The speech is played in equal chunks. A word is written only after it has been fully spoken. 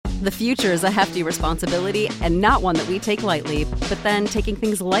The future is a hefty responsibility and not one that we take lightly, but then taking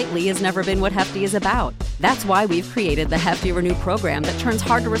things lightly has never been what Hefty is about. That's why we've created the Hefty Renew program that turns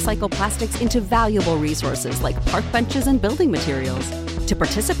hard-to-recycle plastics into valuable resources like park benches and building materials. To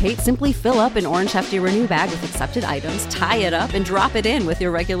participate, simply fill up an orange Hefty Renew bag with accepted items, tie it up, and drop it in with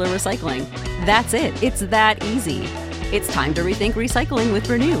your regular recycling. That's it. It's that easy. It's time to rethink recycling with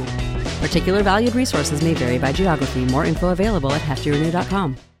Renew. Particular valued resources may vary by geography. More info available at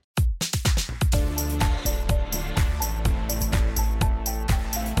heftyrenew.com.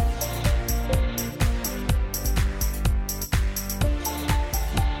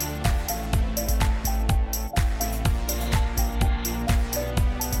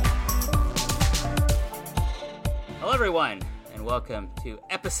 Hello everyone, and welcome to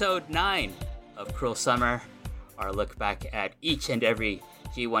episode 9 of Cruel Summer, our look back at each and every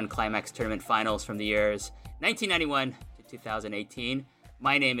G1 Climax Tournament finals from the years 1991 to 2018.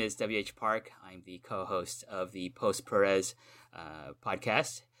 My name is W.H. Park. I'm the co-host of the Post Perez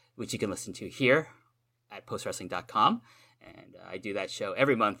podcast, which you can listen to here at postwrestling.com. And I do that show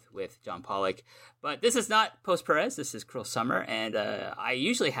every month with John Pollock. But this is not Post Perez, this is Cruel Summer, and I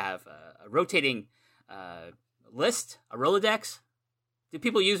usually have a rotating list, a Rolodex. Do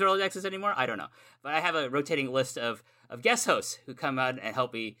people use Rolodexes anymore? I don't know. But I have a rotating list of guest hosts who come out and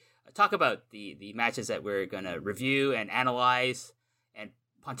help me talk about the matches that we're going to review and analyze and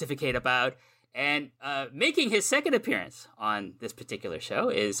pontificate about. And making his second appearance on this particular show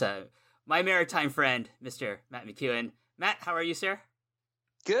is my maritime friend, Mr. Matt McEwen. Matt, how are you, sir?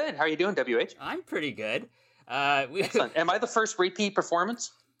 Good. How are you doing, WH? I'm pretty good. Excellent. Am I the first repeat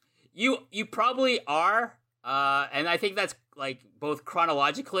performance? You probably are. And I think that's like both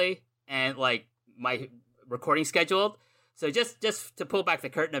chronologically and like my recording scheduled. So just to pull back the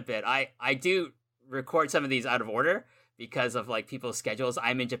curtain a bit, I do record some of these out of order because of like people's schedules.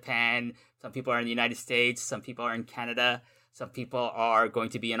 I'm in Japan. Some people are in the United States. Some people are in Canada. Some people are going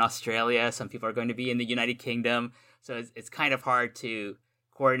to be in Australia. Some people are going to be in the United Kingdom. So it's kind of hard to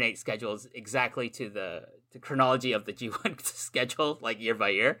coordinate schedules exactly to the chronology of the G1 schedule, like year by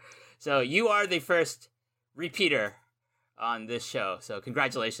year. So you are the first repeater on this show, so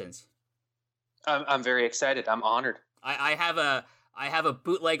congratulations. I'm very excited. I'm honored. I have a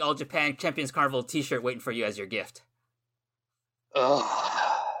bootleg All Japan Champions Carnival t-shirt waiting for you as your gift. Ugh.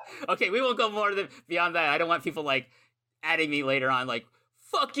 Okay, we won't go more beyond that. I don't want people like adding me later on like,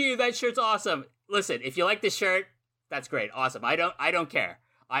 fuck you, that shirt's awesome. Listen, if you like this shirt, that's great, awesome. I don't care.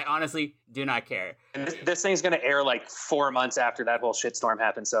 I honestly do not care. And this thing's going to air like 4 months after that whole shitstorm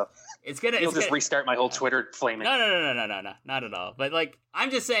happened, so you'll just restart my whole Twitter flaming. No, not at all. But like, I'm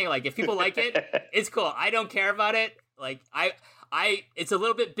just saying, like, if people like it, it's cool. I don't care about it. Like, it's a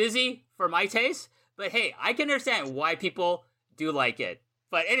little bit busy for my taste, but hey, I can understand why people do like it.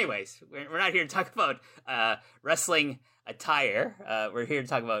 But anyways, we're not here to talk about wrestling attire. We're here to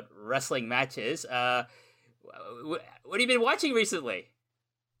talk about wrestling matches. What have you been watching recently?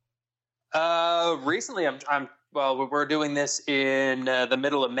 Recently, well, we're doing this in the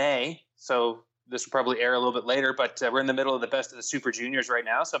middle of May, so this will probably air a little bit later, but we're in the middle of the Best of the Super Juniors right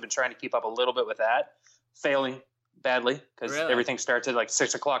now, so I've been trying to keep up a little bit with that, failing badly, because everything starts at like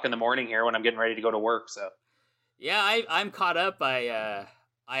 6 o'clock in the morning here when I'm getting ready to go to work, so. Yeah, I'm caught up. I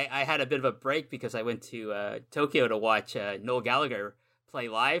had a bit of a break because I went to Tokyo to watch Noel Gallagher play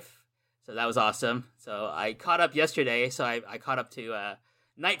live, so that was awesome. So I caught up yesterday, so I caught up to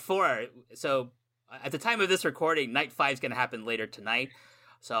Night 4, so at the time of this recording, Night 5 is going to happen later tonight,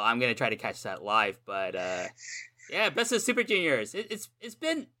 so I'm going to try to catch that live, but yeah, Best of Super Juniors, it's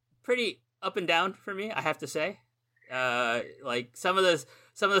been pretty up and down for me, I have to say. Like, some of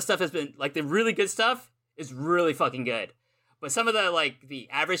the stuff has been, like, the really good stuff is really fucking good, but some of the, like, the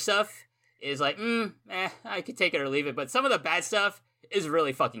average stuff is like, I could take it or leave it, but some of the bad stuff is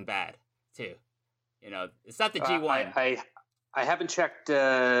really fucking bad, too. You know, it's not the G1. I haven't checked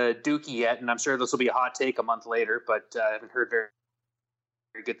Dookie yet, and I'm sure this will be a hot take a month later, but I haven't heard very,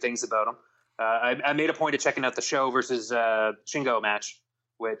 very good things about him. I made a point of checking out the Show versus Shingo match,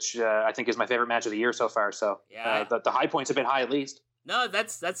 which I think is my favorite match of the year so far. So yeah, the high points have been high at least. No,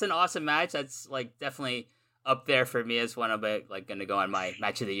 that's an awesome match. That's like definitely up there for me as one of it, like going to go on my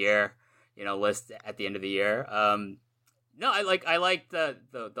match of the year, list at the end of the year. No, I like the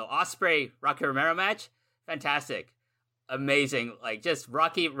Ospreay Rocky Romero match. Fantastic. Amazing. Like, just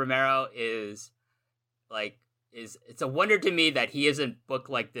Rocky Romero is it's a wonder to me that he isn't booked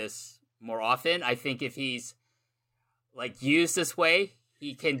like this more often. I think if he's like used this way,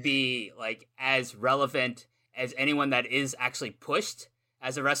 he can be like as relevant as anyone that is actually pushed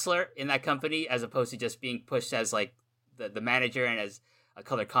as a wrestler in that company, as opposed to just being pushed as like the manager and as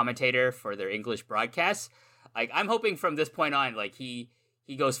color commentator for their English broadcasts. Like, I'm hoping from this point on, like, he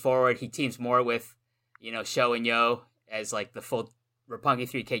goes forward, he teams more with, Sho and Yo as, like, the full Roppongi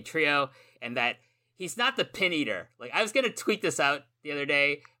 3K trio, and that he's not the pin eater. Like, I was going to tweet this out the other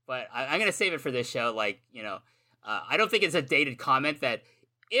day, but I'm going to save it for this show. Like, I don't think it's a dated comment that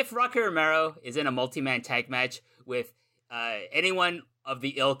if Rocky Romero is in a multi-man tag match with anyone of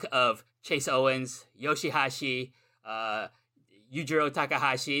the ilk of Chase Owens, Yoshihashi, Yujiro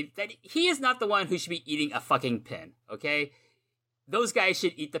Takahashi, that he is not the one who should be eating a fucking pin, okay? Those guys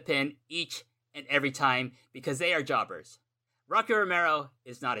should eat the pin each and every time because they are jobbers. Rocky Romero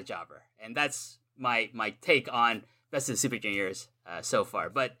is not a jobber, and that's my take on Best of the Super Juniors so far.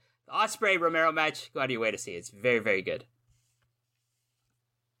 But the Ospreay-Romero match, go out of your way to see it. It's very, very good.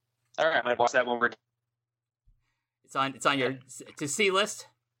 All right, I might watch that one. It's on your to-see list?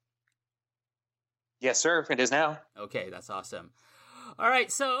 Yes, sir. It is now. Okay, that's awesome. All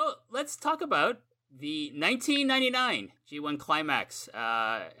right, so let's talk about the 1999 G1 Climax.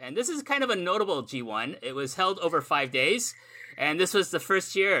 And this is kind of a notable G1. It was held over 5 days, and this was the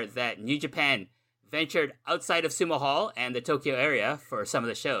first year that New Japan ventured outside of Sumo Hall and the Tokyo area for some of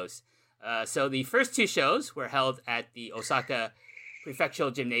the shows. So the first 2 shows were held at the Osaka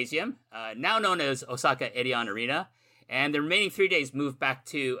Prefectural Gymnasium, now known as Osaka Edion Arena, and the remaining 3 days moved back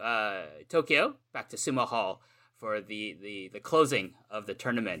to Tokyo, back to Sumo Hall for the closing of the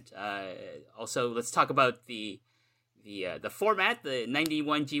tournament. Also, let's talk about the format. The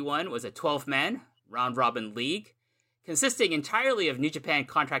 91 G1 was a 12-man round-robin league consisting entirely of New Japan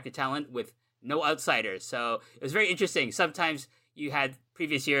contracted talent with no outsiders. So it was very interesting. Sometimes you had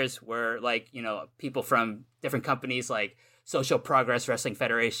previous years where, like, people from different companies like Social Progress Wrestling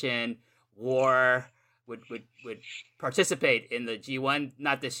Federation, War, would participate in the G1.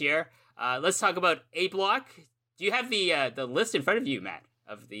 Not this year. Let's talk about A Block. Do you have the list in front of you, Matt?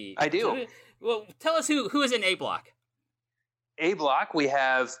 I do. Well, tell us who is in A Block. A Block, we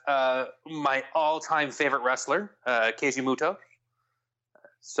have my all-time favorite wrestler, Keiji Muto.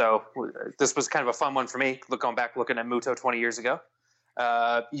 So this was kind of a fun one for me, going back looking at Muto 20 years ago.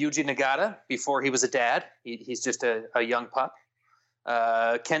 Yuji Nagata, before he was a dad. He's just a young pup.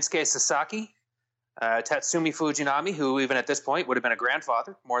 Kensuke Sasaki. Tatsumi Fujinami, who even at this point would have been a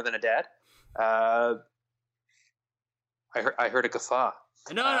grandfather more than a dad. I heard a guffaw.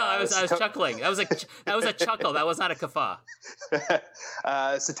 No, I was chuckling. That was a chuckle. That was not a guffaw.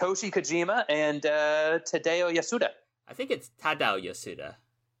 Satoshi Kojima and Tadao Yasuda. I think it's Tadao Yasuda.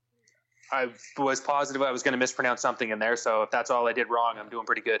 I was positive I was going to mispronounce something in there, so if that's all I did wrong, I'm doing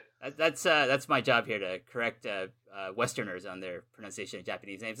pretty good. That's my job here, to correct Westerners on their pronunciation of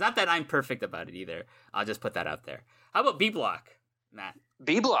Japanese names. Not that I'm perfect about it either. I'll just put that out there. How about B Block, Matt?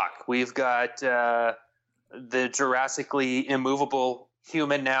 B Block, we've got the Jurassically immovable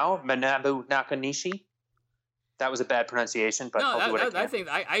human now, Manabu Nakanishi. That was a bad pronunciation, but I'll do what I can. I think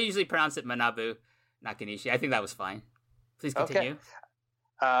I usually pronounce it Manabu Nakanishi. I think that was fine. Please continue. Okay.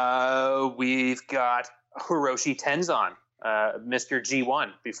 We've got Hiroshi Tenzan, Mr.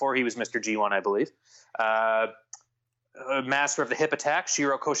 G1, before he was Mr. G1, I believe. Master of the Hip Attack,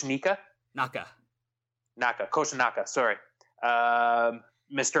 Shiro Koshinika. Koshinaka, sorry.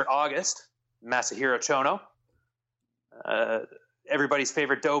 Mr. August, Masahiro Chono. Everybody's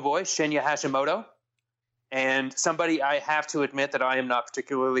favorite doughboy, Shinya Hashimoto. And somebody I have to admit that I am not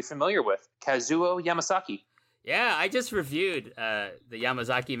particularly familiar with, Kazuo Yamasaki. Yeah, I just reviewed the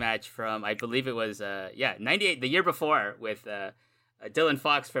Yamazaki match from, I believe it was, 98, the year before, with Dylan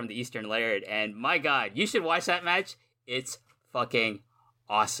Fox from the Eastern Laird. And my God, you should watch that match. It's fucking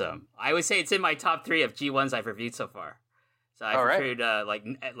awesome. I would say it's in my top 3 of G1s I've reviewed so far. So I've reviewed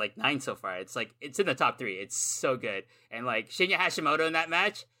like 9 so far. It's in the top 3. It's so good. And like Shinya Hashimoto in that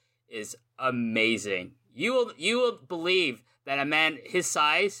match is amazing. You will believe that a man his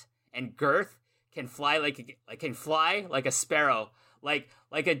size and girth can fly like a sparrow, like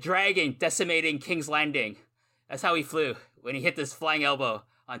a dragon decimating King's Landing. That's how he flew when he hit this flying elbow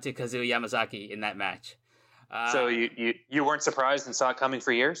onto Kazuo Yamazaki in that match. So you weren't surprised and saw it coming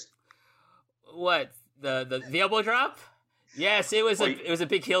for years? What, the elbow drop? Yes, it was a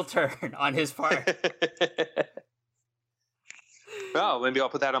big heel turn on his part. Well, maybe I'll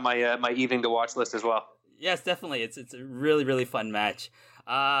put that on my my evening to watch list as well. Yes, definitely. It's a really, really fun match.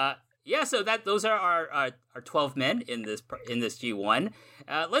 So those are our 12 men in this G1.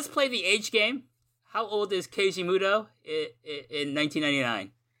 Let's play the age game. How old is Keiji Muto in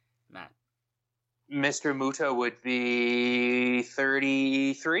 1999, Matt? Mr. Muto would be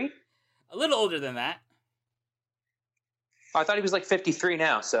 33? A little older than that. I thought he was like 53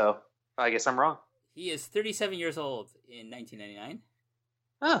 now, so I guess I'm wrong. He is 37 years old in 1999.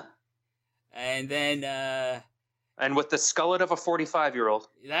 Huh. And then and with the skullet of a 45-year-old.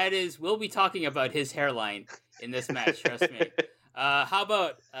 We'll be talking about his hairline in this match, trust me. How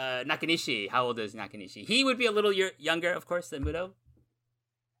about Nakanishi? How old is Nakanishi? He would be a little younger, of course, than Muto.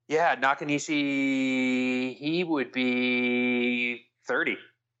 Yeah, Nakanishi, he would be 30.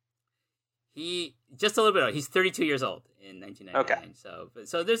 He just a little bit old. He's 32 years old in 1999. Okay.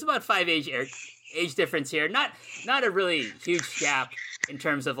 So there's about 5 age difference here. Not a really huge gap in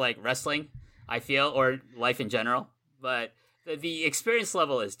terms of like wrestling, I feel, or life in general. But the experience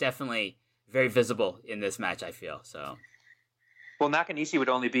level is definitely very visible in this match, I feel. So. Well, Nakanishi would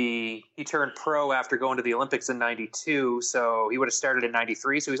only be, he turned pro after going to the Olympics in 92, so he would have started in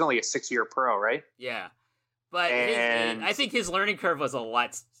 93, so he's only a 6-year pro, right? Yeah. But I think his learning curve was a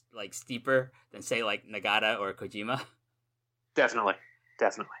lot like steeper than, say, like Nagata or Kojima. Definitely.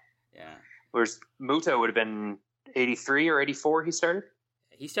 Yeah. Whereas Muto would have been 83 or 84 he started?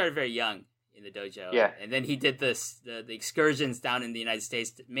 He started very young in the dojo. Yeah. And then he did the excursions down in the United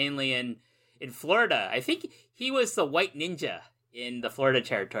States, mainly in Florida. I think he was the White Ninja in the Florida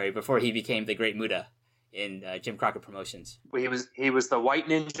territory before he became the Great Muta in Jim Crockett Promotions. Well, he was the White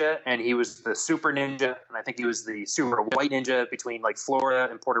Ninja, and he was the Super Ninja, and I think he was the Super White Ninja between like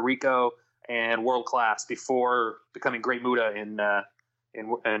Florida and Puerto Rico and World Class before becoming Great Muta in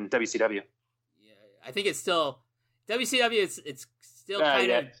WCW. Yeah, I think it's still WCW. It's still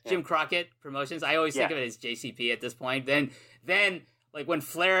kind of Jim Crockett Promotions. I always think of it as JCP at this point. Then like when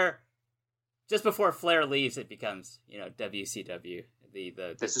Flair. Just before Flair leaves, it becomes, WCW.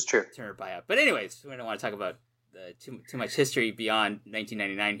 This is true. Turner buyout. But anyways, we don't want to talk about too much history beyond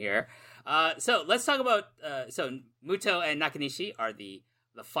 1999 here. So let's talk about. So Muto and Nakanishi are the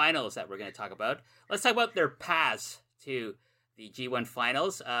finals that we're going to talk about. Let's talk about their paths to the G1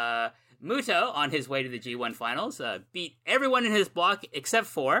 finals. Muto, on his way to the G1 finals, beat everyone in his block except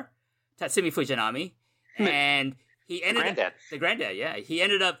for Tatsumi Fujinami, and. He ended the granddad, yeah. He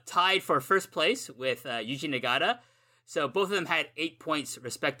ended up tied for first place with Yuji Nagata. So both of them had 8 points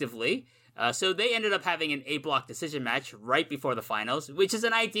respectively. So they ended up having an A-block decision match right before the finals, which is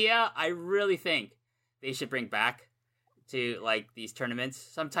an idea I really think they should bring back to like these tournaments.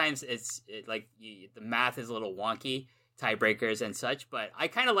 Sometimes the math is a little wonky, tiebreakers and such, but I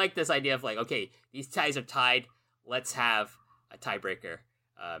kind of like this idea of like, okay, these ties are tied, let's have a tiebreaker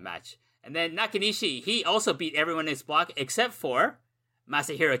match. And then Nakanishi, he also beat everyone in his block except for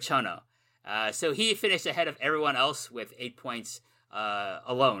Masahiro Chono. So he finished ahead of everyone else with 8 points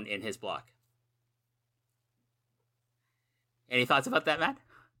alone in his block. Any thoughts about that, Matt?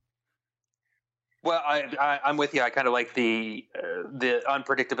 Well, I'm with you. I kind of like the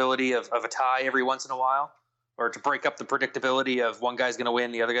unpredictability of a tie every once in a while, or to break up the predictability of one guy's going to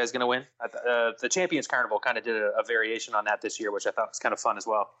win, the other guy's going to win. The Champions Carnival kind of did a variation on that this year, which I thought was kind of fun as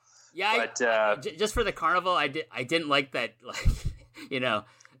well. Yeah, but, just for the carnival, I didn't like that. Like,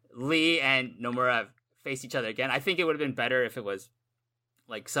 Lee and Nomura faced each other again. I think it would have been better if it was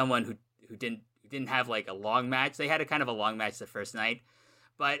like someone who didn't have like a long match. They had a kind of a long match the first night,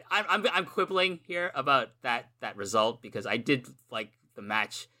 but I'm quibbling here about that result because I did like the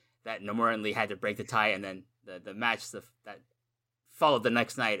match that Nomura and Lee had to break the tie, and then the match that followed the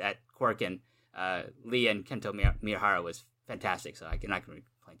next night at Korakuen, Lee and Kento Miyahara was fantastic. So I'm not going to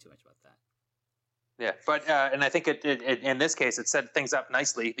complain too much about that. Yeah, but and I think it in this case it set things up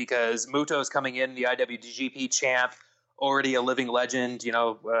nicely because Muto's coming in, the IWGP champ, already a living legend.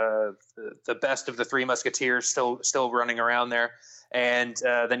 The best of the Three Musketeers, still running around there, and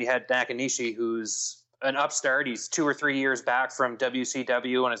then you had Nakanishi, who's an upstart. He's 2 or 3 years back from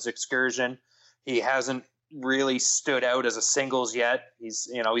WCW on his excursion. He hasn't really stood out as a singles yet. He's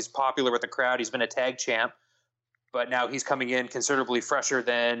popular with the crowd. He's been a tag champ, but now he's coming in considerably fresher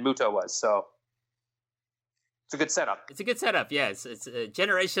than Muto was. So. It's a good setup. It's a good setup. Yeah, it's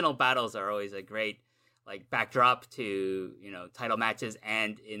generational battles are always a great like backdrop to title matches,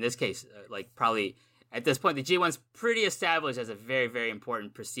 and in this case, like probably at this point, the G1's pretty established as a very very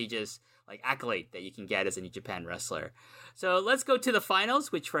important prestigious like accolade that you can get as a New Japan wrestler. So let's go to the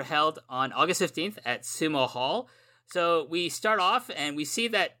finals, which were held on August 15th at Sumo Hall. So we start off and we see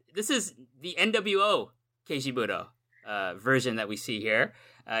that this is the NWO Keiji Muto version that we see here.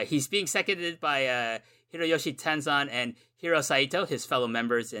 He's being seconded by Hiroyoshi Tenzan and Hiro Saito, his fellow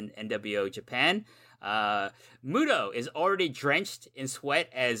members in NWO Japan. Muto is already drenched in sweat,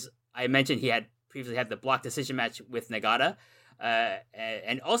 as I mentioned. He had previously had the block decision match with Nagata,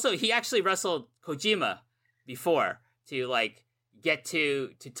 and also he actually wrestled Kojima before to like get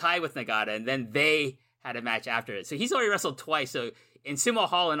to tie with Nagata, and then they had a match after it. So he's already wrestled twice. So in Sumo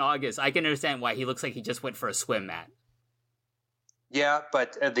Hall in August, I can understand why he looks like he just went for a swim, Matt. Yeah,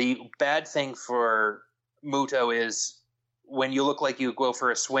 but the bad thing for Muto is when you look like you go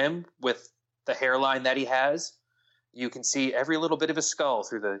for a swim with the hairline that he has, you can see every little bit of his skull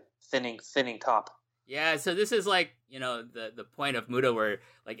through the thinning top. Yeah, so this is like, the point of Muto where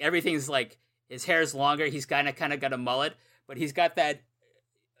like everything's like his hair's longer, he's kind of got a mullet, but he's got that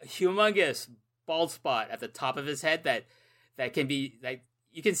humongous bald spot at the top of his head that can be like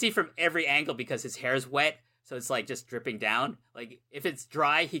you can see from every angle because his hair's wet, so it's like just dripping down. Like if it's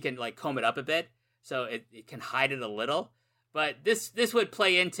dry, he can like comb it up a bit, so it can hide it a little. But this would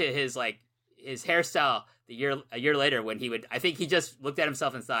play into his hairstyle a year later when I think he just looked at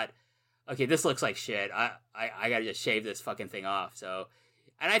himself and thought, okay, this looks like shit. I gotta just shave this fucking thing off. So,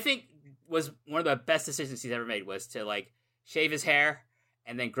 and I think was one of the best decisions he's ever made was to like shave his hair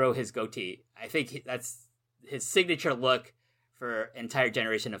and then grow his goatee. I think that's his signature look for an entire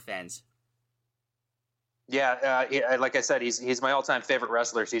generation of fans. Yeah, like I said, he's my all-time favorite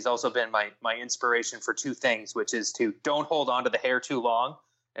wrestler. He's also been my inspiration for two things, which is to don't hold on to the hair too long,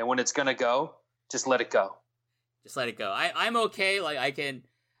 and when it's gonna go, just let it go. Just let it go. I'm okay. Like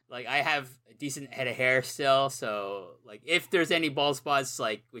I have a decent head of hair still, so like if there's any bald spots,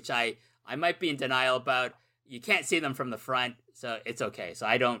 like which I might be in denial about, you can't see them from the front, so it's okay. So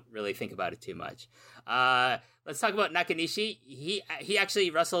I don't really think about it too much. Let's talk about Nakanishi. He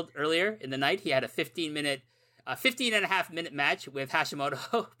actually wrestled earlier in the night. He had a 15 and a half minute match with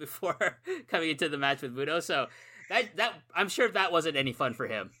Hashimoto before coming into the match with Muto. So that I'm sure that wasn't any fun for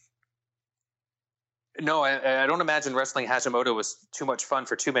him. No, I don't imagine wrestling Hashimoto was too much fun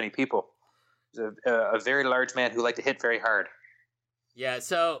for too many people. He's a very large man who liked to hit very hard. Yeah,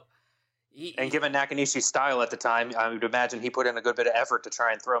 so... given Nakanishi's style at the time, I would imagine he put in a good bit of effort to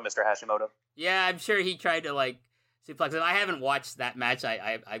try and throw Mr. Hashimoto. Yeah, I'm sure he tried to, like, suplex him. I haven't watched that match.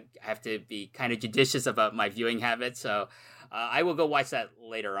 I have to be kind of judicious about my viewing habits, so I will go watch that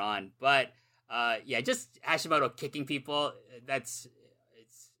later on. But, yeah, just Hashimoto kicking people,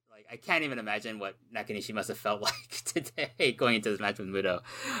 I can't even imagine what Nakanishi must have felt like today going into this match with Muto.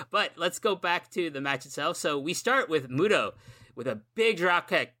 But let's go back to the match itself. So we start with Muto with a big drop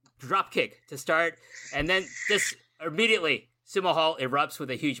kick to start, and then just immediately Sumo Hall erupts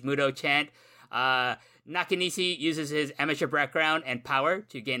with a huge Muto chant. Nakanishi uses his amateur background and power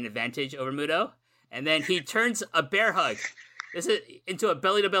to gain an advantage over Muto, and then he turns a bear hug into a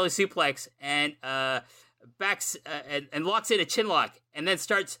belly-to-belly suplex and backs and locks in a chin lock, and then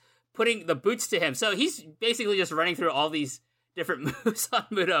starts putting the boots to him. So he's basically just running through all these different moves on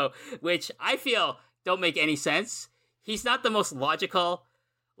Muto, which I feel don't make any sense. He's not the most logical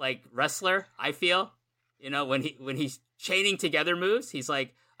wrestler, I feel. When he's chaining together moves, he's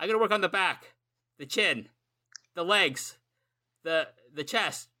like, I gotta work on the back, the chin, the legs, the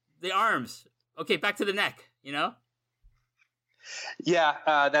chest, the arms. Okay, back to the neck, Yeah,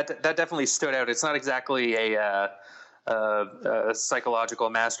 that definitely stood out. It's not exactly a psychological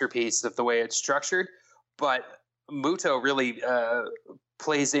masterpiece of the way it's structured, but Muto really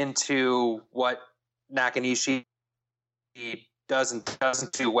plays into what Nakanishi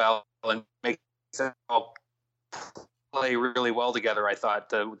doesn't do well and makes it all play really well together. I thought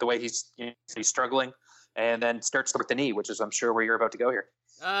the way he's struggling and then starts with the knee, which is I'm sure where you're about to go here.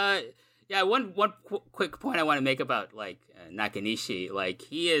 Yeah, one quick point I want to make about Nakanishi,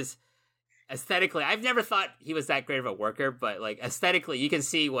 he is aesthetically, I've never thought he was that great of a worker, but aesthetically, you can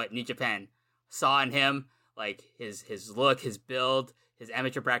see what New Japan saw in him, his look, his build, his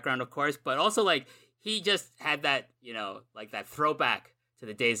amateur background, of course, but also he just had that that throwback to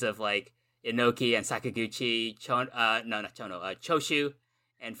the days of Inoki and Sakaguchi, Choshu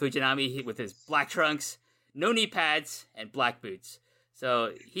and Fujinami with his black trunks, no knee pads, and black boots.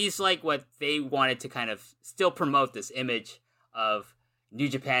 So he's what they wanted to kind of still promote this image of New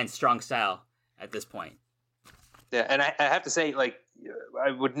Japan's strong style at this point. Yeah, and I have to say,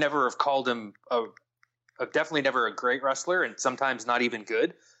 I would never have called him definitely never a great wrestler, and sometimes not even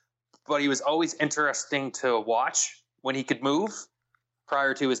good. But he was always interesting to watch when he could move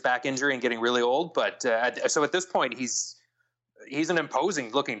prior to his back injury and getting really old. But so at this point, he's an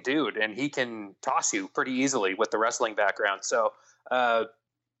imposing looking dude, and he can toss you pretty easily with the wrestling background. So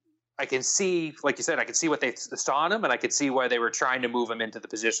I can see, like you said, I can see what they saw in him, and I could see why they were trying to move him into the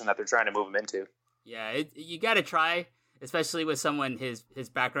position that they're trying to move him into. Yeah, you got to try, especially with someone his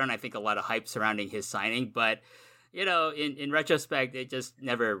background. I think a lot of hype surrounding his signing, but in retrospect, it just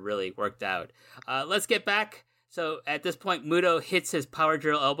never really worked out. Let's get back. So at this point, Muto hits his power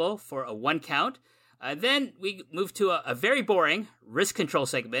drill elbow for a 1 count. Then we move to a very boring wrist control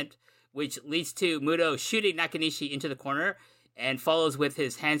segment, which leads to Muto shooting Nakanishi into the corner and follows with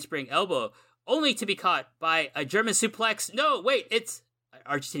his handspring elbow, only to be caught by a German suplex. No, wait, it's an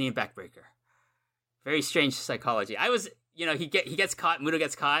Argentinian backbreaker. Very strange psychology. He gets caught, Muto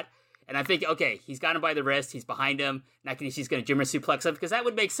gets caught, and I'm thinking, okay, he's got him by the wrist, he's behind him, Nakanishi's going to German suplex him, because that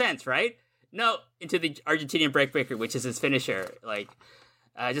would make sense, right? No, into the Argentinian backbreaker, which is his finisher.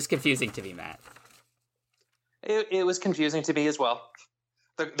 Just confusing to me, Matt. It was confusing to me as well.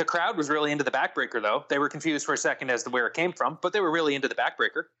 The crowd was really into the backbreaker, though. They were confused for a second as to where it came from, but they were really into the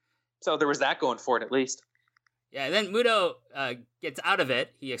backbreaker. So there was that going for it, at least. Yeah, and then Muto gets out of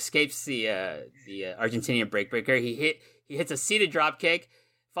it. He escapes the Argentinian backbreaker. He hits a seated dropkick,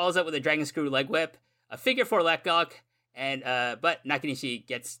 follows up with a dragon screw leg whip, a figure four leg lock, and but Nakanishi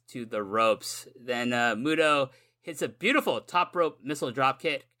gets to the ropes. Then Muto hits a beautiful top rope missile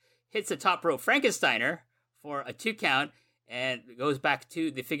dropkick, hits a top rope Frankensteiner for a 2 count, and goes back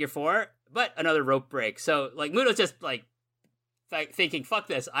to the figure four, but another rope break. So Muto's just thinking, fuck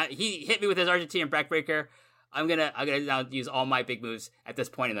this. He hit me with his Argentinian backbreaker. I'm gonna now use all my big moves at this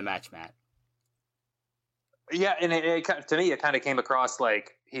point in the match, Matt. Yeah, and to me, it kind of came across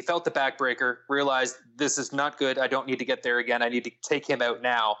like he felt the backbreaker, realized this is not good. I don't need to get there again. I need to take him out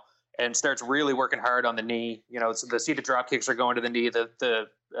now, and starts really working hard on the knee. So the seated drop kicks are going to the knee, the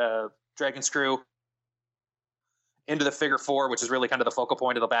dragon screw into the figure four, which is really kind of the focal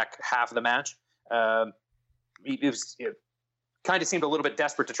point of the back half of the match. It kind of seemed a little bit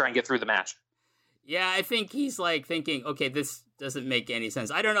desperate to try and get through the match. Yeah, I think he's thinking, okay, this doesn't make any sense.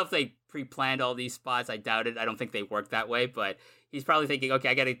 I don't know if they pre-planned all these spots. I doubt it. I don't think they work that way, but he's probably thinking, okay,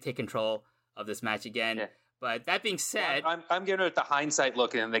 I got to take control of this match again. Yeah. But that being said, I'm giving it the hindsight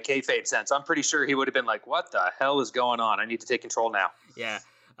look in the kayfabe sense. I'm pretty sure he would have been like, what the hell is going on? I need to take control now. Yeah.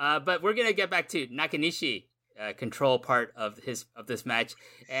 But we're going to get back to Nakanishi control part of this match.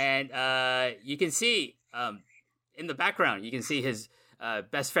 And you can see in the background, you can see his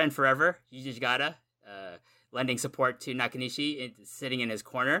best friend forever, Yuji Nagata, lending support to Nakanishi, sitting in his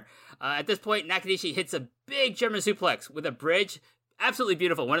corner. At this point, Nakanishi hits a big German suplex with a bridge. Absolutely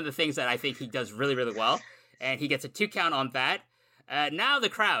beautiful. One of the things that I think he does really, really well. And he gets a 2 count on that. Now the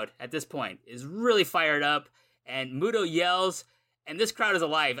crowd, at this point, is really fired up. And Muto yells, and this crowd is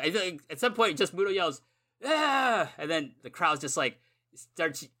alive. I think at some point, just Muto yells, ah! And then the crowd just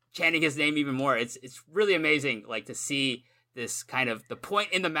starts chanting his name even more. It's really amazing, to see this kind of the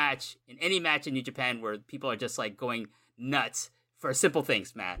point in the match, in any match in New Japan, where people are just going nuts for simple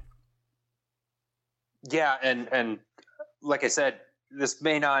things, Matt. Yeah, and like I said, this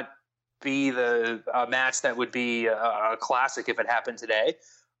may not be the match that would be a classic if it happened today,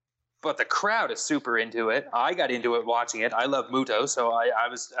 but the crowd is super into it. I got into it watching it. I love Muto, so I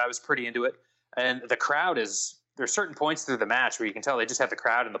was pretty into it. And the crowd there's certain points through the match where you can tell they just have the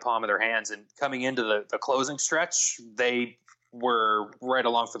crowd in the palm of their hands, and coming into the closing stretch, they were right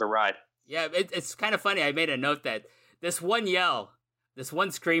along for the ride. Yeah, it's kind of funny. I made a note that this one yell, this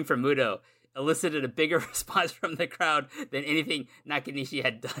one scream from Muto elicited a bigger response from the crowd than anything Nakanishi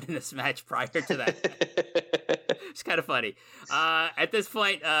had done in this match prior to that. It's kind of funny. At this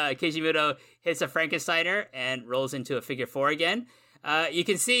point, Keiji Muto hits a Frankensteiner and rolls into a figure four again. You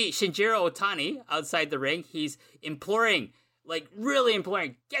can see Shinjiro Otani outside the ring. He's imploring, really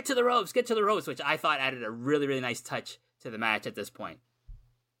imploring, get to the ropes, which I thought added a really, really nice touch to the match at this point.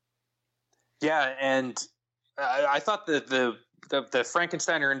 Yeah, and I thought the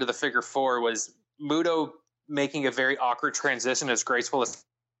Frankensteiner into the figure four was Muto making a very awkward transition as graceful as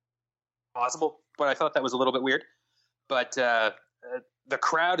possible, but I thought that was a little bit weird. But the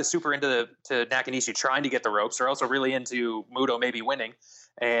crowd is super into Nakanishi trying to get the ropes. They're also really into Muto maybe winning.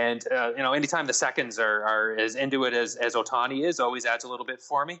 And, anytime the seconds are as into it as Otani is, always adds a little bit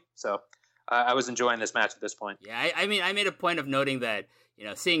for me. So I was enjoying this match at this point. Yeah, I mean, I made a point of noting that,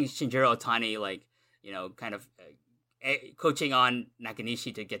 seeing Shinjiro Otani, kind of coaching on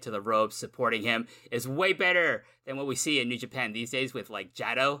Nakanishi to get to the ropes, supporting him, is way better than what we see in New Japan these days with,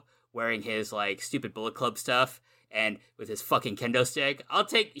 Jado wearing his, stupid Bullet Club stuff and with his fucking kendo stick. I'll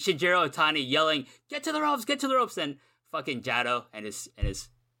take Shinjiro Otani yelling, get to the ropes, than fucking Jado and his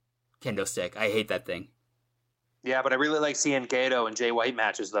kendo stick. I hate that thing. Yeah, but I really like seeing Gedo and Jay White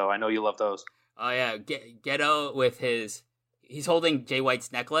matches, though. I know you love those. Oh, yeah. Gedo with he's holding Jay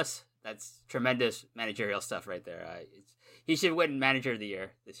White's necklace. That's tremendous managerial stuff right there. He should win Manager of the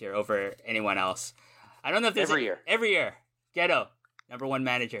Year this year over anyone else. I don't know if there's... Every year. Gedo, number one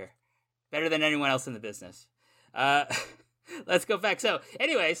manager. Better than anyone else in the business. Let's go back. So,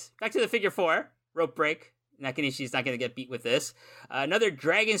 anyways, back to the figure four. Rope break. Nakanishi's not going to get beat with this. Another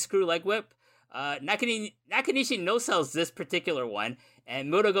dragon screw leg whip. Nakanishi no-sells this particular one,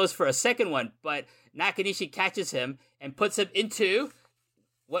 and Muto goes for a second one, but Nakanishi catches him and puts him into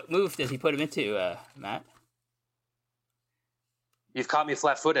what move does he put him into, Matt? You've caught me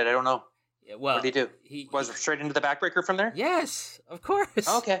flat-footed. I don't know. Yeah, well, what did he do? He was it straight into the backbreaker from there? Yes, of course.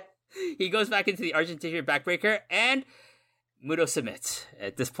 Okay. He goes back into the Argentinian backbreaker, and Muto submits.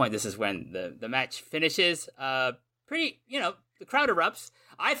 At this point, this is when the match finishes. Pretty, the crowd erupts.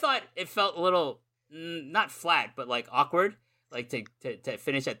 I thought it felt a little, not flat, but like awkward, like to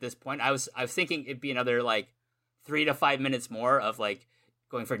finish at this point. I was thinking it'd be another like 3 to 5 minutes more of like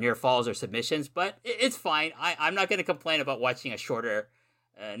going for near falls or submissions, but it's fine. I'm not going to complain about watching a shorter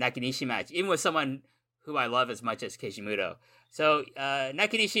Nakanishi match, even with someone who I love as much as Keiji Muto. So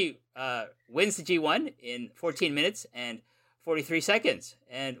Nakanishi wins the G1 in 14 minutes and 43 seconds.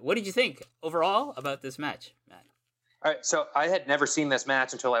 And what did you think overall about this match, Matt? All right, so I had never seen this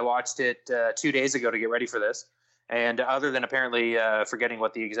match until I watched it 2 days ago to get ready for this. And other than apparently forgetting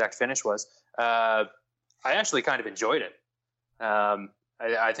what the exact finish was, I actually kind of enjoyed it.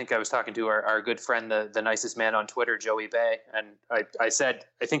 I think I was talking to our good friend, the nicest man on Twitter, Joey Bay, and I said,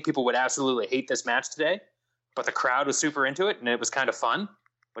 I think people would absolutely hate this match today, but the crowd was super into it, and it was kind of fun,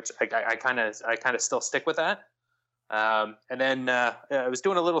 which I kind of still stick with that. And then I was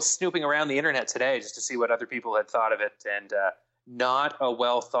doing a little snooping around the internet today just to see what other people had thought of it, and not a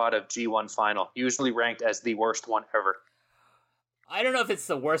well thought of G1 final, usually ranked as the worst one ever. I don't know if it's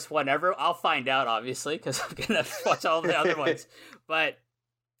the worst one ever. I'll find out, obviously, because I'm going to watch all the other ones. But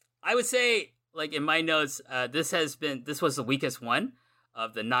I would say, like in my notes, this was the weakest one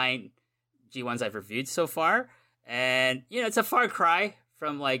of the 9 G1s I've reviewed so far. And, it's a far cry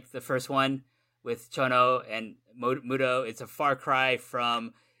from like the first one with Chono and Muto. It's a far cry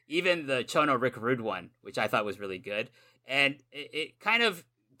from even the Chono Rick Rude one, which I thought was really good. And it kind of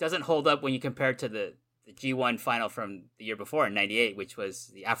doesn't hold up when you compare it to the G1 final from the year before in 98, which was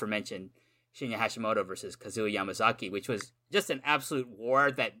the aforementioned Shinya Hashimoto versus Kazuya Yamazaki, which was just an absolute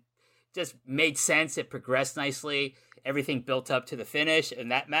war that just made sense. It progressed nicely. Everything built up to the finish in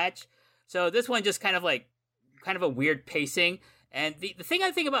that match. So this one just kind of a weird pacing. And the thing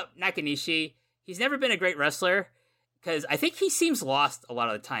I think about Nakanishi, he's never been a great wrestler because I think he seems lost a lot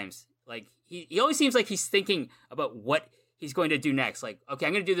of the times. Like he always seems like he's thinking about what he's going to do next. Like, okay,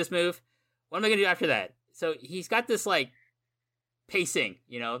 I'm going to do this move. What am I going to do after that? So he's got this like pacing,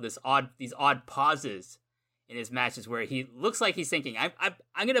 these odd pauses in his matches where he looks like he's thinking, I'm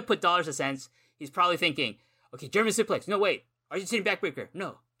going to put dollars to cents. He's probably thinking, okay, German suplex. No, wait. Argentinian backbreaker.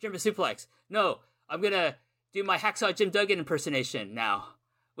 No. German suplex. No. I'm going to do my Hacksaw Jim Duggan impersonation now,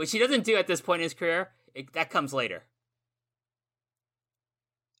 which he doesn't do at this point in his career. That comes later.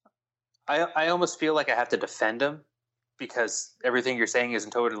 I almost feel like I have to defend him because everything you're saying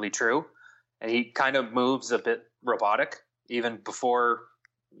isn't totally true. And he kind of moves a bit robotic even before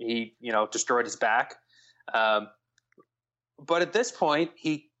he, destroyed his back. But at this point,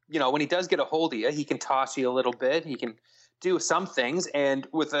 he, when he does get a hold of you, he can toss you a little bit. He can do some things. And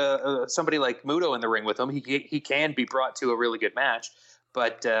with somebody like Muto in the ring with him, he can be brought to a really good match.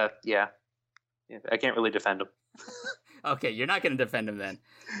 But yeah, I can't really defend him. Okay, you're not going to defend him then.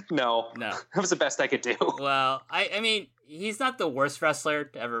 No. That was the best I could do. Well, I mean, he's not the worst wrestler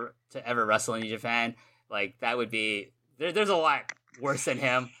to ever wrestle in New Japan. Like that would be there's a lot worse than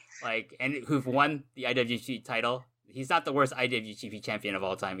him. Like and who've won the IWGP title. He's not the worst IWGP champion of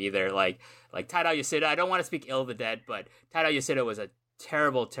all time either. Like Tadao Yoshida. I don't want to speak ill of the dead, but Tadao Yoshida was a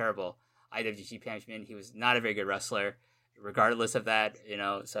terrible, terrible IWGP champion. He was not a very good wrestler, regardless of that.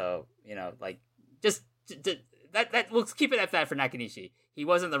 So just. That we'll keep it at that for Nakanishi. He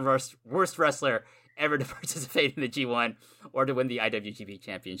wasn't the worst wrestler ever to participate in the G1 or to win the IWGP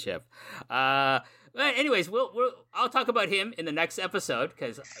Championship. But anyways, I'll talk about him in the next episode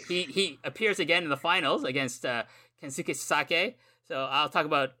because he appears again in the finals against Kensuke Sasaki. So I'll talk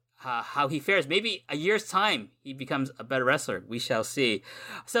about how he fares. Maybe a year's time he becomes a better wrestler. We shall see.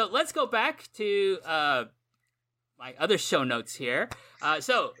 So let's go back to my other show notes here.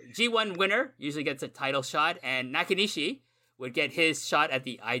 So G1 winner usually gets a title shot, and Nakanishi would get his shot at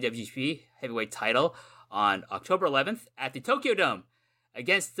the IWGP heavyweight title on October 11th at the Tokyo Dome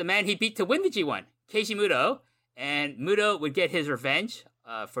against the man he beat to win the G1, Keiji Muto. And Muto would get his revenge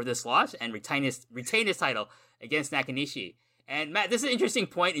for this loss and retain his title against Nakanishi. And Matt, this is an interesting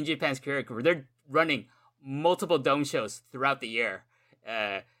point in Japan's career where they're running multiple dome shows throughout the year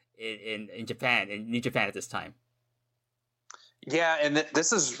in Japan, in New Japan at this time. Yeah, and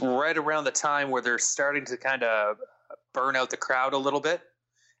this is right around the time where they're starting to kind of burn out the crowd a little bit.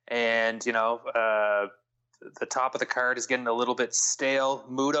 And, the top of the card is getting a little bit stale.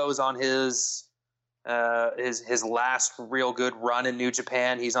 Muto's on his last real good run in New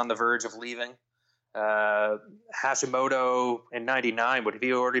Japan. He's on the verge of leaving. Hashimoto in '99. Would he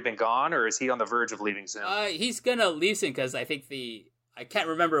have already been gone, or is he on the verge of leaving soon? He's gonna leave soon because I think I can't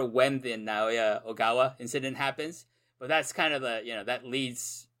remember when the Naoya Ogawa incident happens, but that's kind of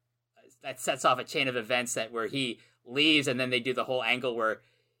that sets off a chain of events where he leaves, and then they do the whole angle where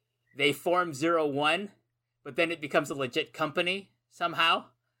they form 01, but then it becomes a legit company somehow,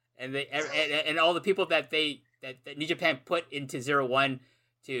 and and all the people that New Japan put into 01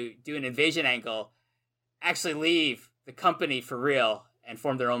 to do an invasion angle actually leave the company for real and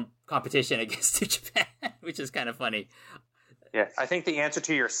form their own competition against New Japan, which is kind of funny. Yeah, I think the answer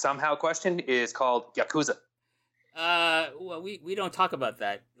to your somehow question is called Yakuza. Well, we don't talk about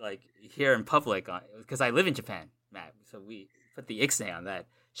that like here in public because I live in Japan, Matt. So we put the ixnay on that.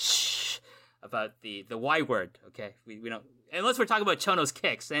 Shh, about the Y word. Okay, we don't unless we're talking about Chono's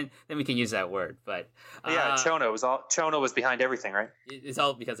kicks, then we can use that word. But yeah, Chono was behind everything, right? It's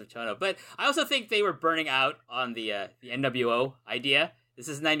all because of Chono. But I also think they were burning out on the NWO idea. This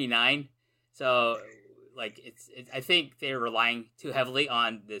is '99, so like I think they're relying too heavily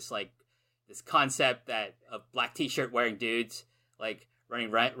on this concept of black t-shirt wearing dudes like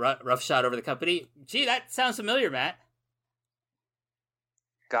running roughshod over the company. Gee, that sounds familiar, Matt.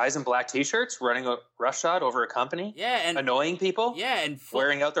 Guys in black t-shirts running a roughshod over a company? Yeah, and annoying people? Yeah, and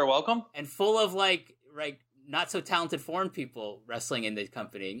wearing out their welcome? And full of like not so talented foreign people wrestling in the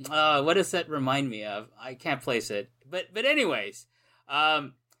company. What does that remind me of? I can't place it. But anyways,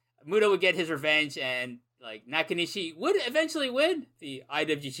 Muto would get his revenge, and like Nakanishi would eventually win the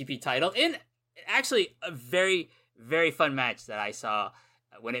IWGP title in actually a very, very fun match that I saw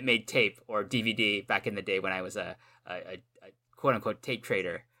when it made tape or DVD back in the day when I was a quote unquote tape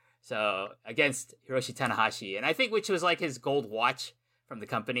trader. So against Hiroshi Tanahashi, and I think which was like his gold watch from the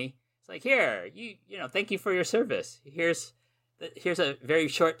company. It's like, here, you know, thank you for your service. Here's a very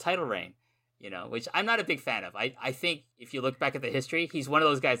short title reign, you know, which I'm not a big fan of. I think if you look back at the history, he's one of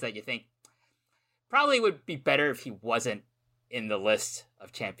those guys that you think probably would be better if he wasn't in the list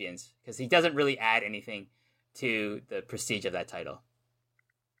of champions because he doesn't really add anything to the prestige of that title.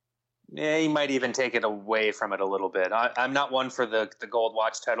 Yeah, he might even take it away from it a little bit. I'm not one for the gold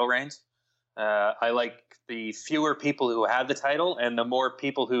watch title reigns. I like the fewer people who have the title, and the more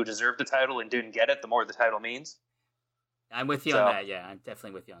people who deserve the title and didn't get it, the more the title means. I'm with you on that. Yeah, I'm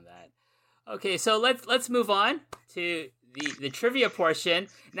definitely with you on that. Okay, so let's move on to the trivia portion.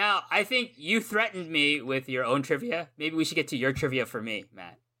 Now, I think you threatened me with your own trivia. Maybe we should get to your trivia for me,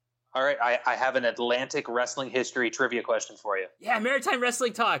 Matt. All right, I have an Atlantic wrestling history trivia question for you. Yeah, Maritime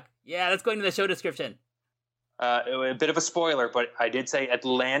Wrestling Talk. Yeah, let's go into the show description. A bit of a spoiler, but I did say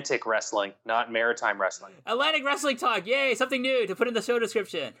Atlantic wrestling, not maritime wrestling. Atlantic Wrestling Talk. Yay, something new to put in the show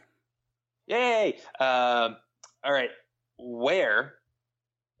description. Yay. All right, where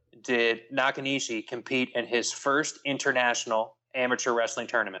did Nakanishi compete in his first international amateur wrestling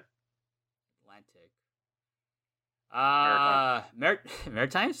tournament?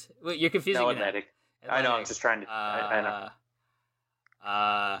 Maritimes? Wait, you're confusing me. Atlantic. I know. I'm just trying to. I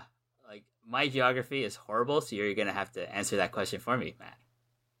know. Like my geography is horrible, so you're gonna have to answer that question for me, Matt.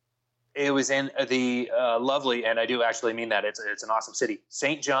 It was in the lovely, and I do actually mean that. It's an awesome city,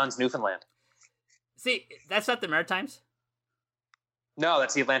 St. John's, Newfoundland. See, that's not the Maritimes. No,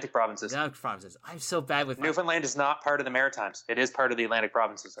 that's the Atlantic provinces. Atlantic provinces. I'm so bad with Newfoundland is not part of the Maritimes. It is part of the Atlantic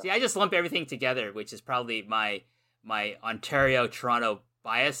provinces. See, I just lump everything together, which is probably my Ontario, Toronto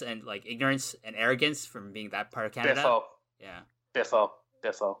bias and like ignorance and arrogance from being that part of Canada. Biffo. Yeah. Biffo.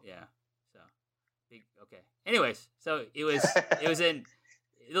 Yeah. So, big. Okay. Anyways, so it was in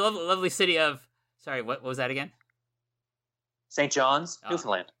the lovely city of. Sorry, what was that again? St. John's,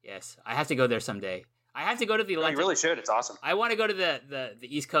 Newfoundland. Yes, I have to go there someday. I have to go to the Atlantic. You really should. It's awesome. I want to go to the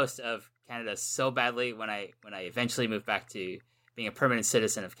east coast of Canada so badly when I eventually move back to being a permanent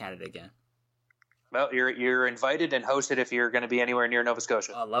citizen of Canada again. Well, you're invited and hosted if you're going to be anywhere near Nova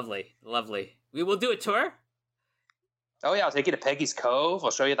Scotia. Oh, lovely. We will do a tour. Oh yeah, I'll take you to Peggy's Cove.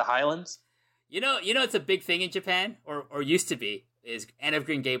 I'll show you the Highlands. You know, it's a big thing in Japan, or used to be, is Anne of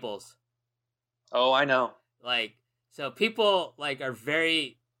Green Gables. Oh, I know. Like, so people like are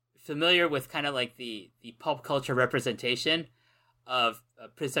very familiar with kind of like the pop culture representation of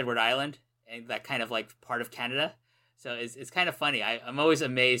Prince Edward Island and that kind of like part of Canada. So it's kind of funny. I'm always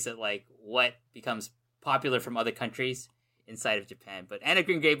amazed at like what becomes popular from other countries inside of Japan. But Anne of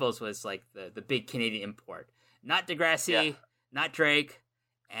Green Gables was like the big Canadian import. Not Degrassi, not Drake,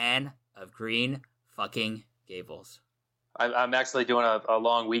 Anne of Green fucking Gables. I'm actually doing a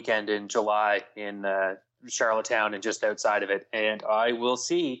long weekend in July in Charlottetown and just outside of it. And I will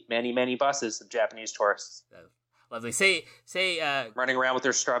see many, many buses of Japanese tourists. Lovely. Say. Running around with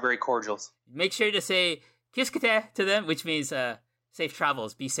their strawberry cordials. Make sure to say kiskate to them, which means safe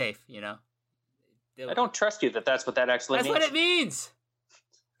travels. Be safe. I don't trust you that's what that actually means. That's what it means.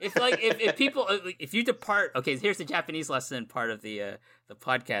 If people if you depart, okay, here's the Japanese lesson part of the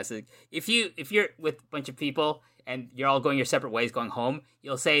podcast. If you're with a bunch of people and you're all going your separate ways going home,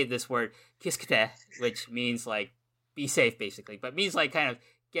 you'll say this word kiskate, which means like be safe basically, but means like kind of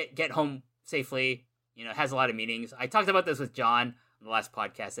get home safely. It has a lot of meanings. I talked about this with John on the last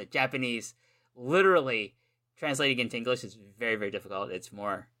podcast that Japanese literally translating into English is very, very difficult. It's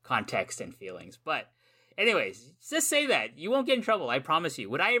more context and feelings. But anyways, just say that. You won't get in trouble, I promise you.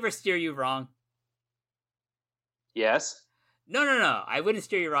 Would I ever steer you wrong? Yes. No. I wouldn't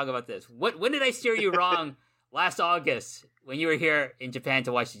steer you wrong about this. When did I steer you wrong last August when you were here in Japan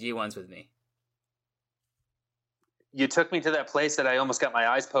to watch the G1s with me? You took me to that place that I almost got my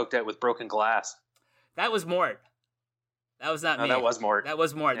eyes poked at with broken glass. That was Mort. That was not me. That was Mort. That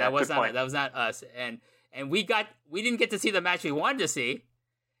was Mort. Yeah, that was not point. That was not us. And we didn't get to see the match we wanted to see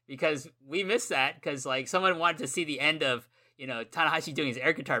because we missed that because like someone wanted to see the end of Tanahashi doing his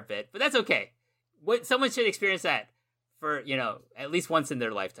air guitar bit, but that's okay. Someone should experience that for at least once in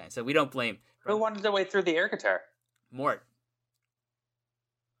their lifetime. So we don't blame. Who wanted to wait through the air guitar? Mort.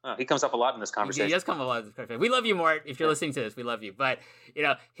 Oh, he comes up a lot in this conversation. He does come a lot in this conversation. We love you, Mort. If you're listening to this, we love you. But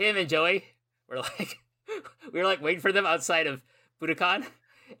him and Joey were like waiting for them outside of Budokan,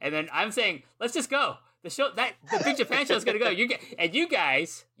 and then I'm saying, let's just go. The Big Japan show is gonna go. You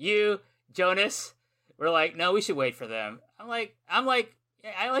guys, Jonas, we're like, no, we should wait for them. I'm like,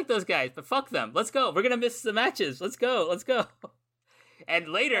 yeah, I like those guys, but fuck them. Let's go. We're gonna miss the matches. Let's go. And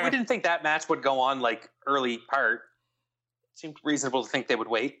later, we didn't think that match would go on like early part. It seemed reasonable to think they would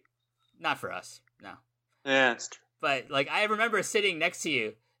wait. Not for us, no. Yeah, it's true. But like, I remember sitting next to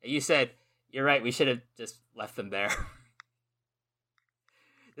you, and you said, "You're right. We should have just left them there."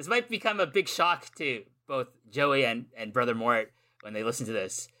 This might become a big shock to both Joey and Brother Mort when they listen to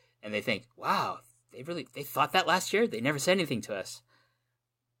this and they think, "Wow, they thought that last year. They never said anything to us."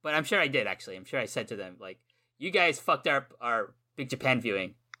 But I'm sure I did actually. I'm sure I said to them like, "You guys fucked up our Big Japan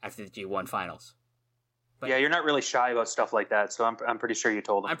viewing after the G1 finals." But yeah, you're not really shy about stuff like that, so I'm pretty sure you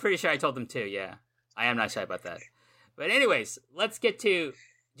told them. I'm pretty sure I told them too. Yeah, I am not shy about that. But anyways, let's get to.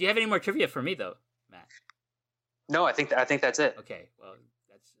 Do you have any more trivia for me though, Matt? No, I think that's it. Okay, well,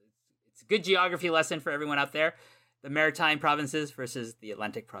 it's a good geography lesson for everyone out there. The Maritime provinces versus the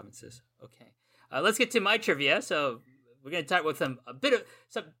Atlantic provinces. Okay, let's get to my trivia. So we're going to start with some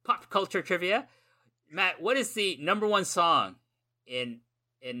pop culture trivia. Matt, what is the number one song in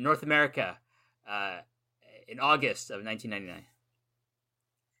North America in August of 1999?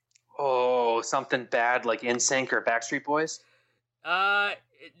 Oh, something bad like NSYNC or Backstreet Boys?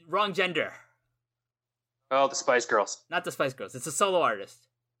 Wrong gender. Oh, the Spice Girls. Not the Spice Girls. It's a solo artist.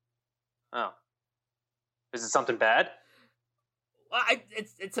 Oh. Is it something bad? Well,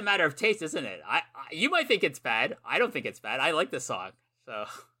 it's a matter of taste, isn't it? You might think it's bad. I don't think it's bad. I like this song. So.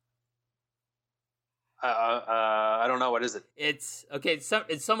 I don't know. What is it? It's okay.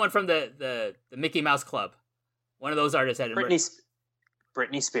 It's someone from the Mickey Mouse Club. One of those artists had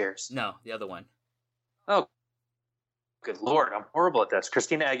Britney Spears. No, the other one. Oh, good Lord. I'm horrible at this.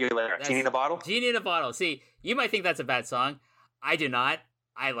 Christina Aguilera. Genie in a Bottle? Genie in a Bottle. See, you might think that's a bad song. I do not.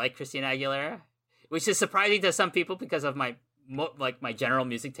 I like Christina Aguilera, which is surprising to some people because of my general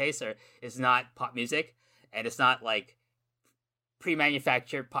music taste is not pop music, and it's not like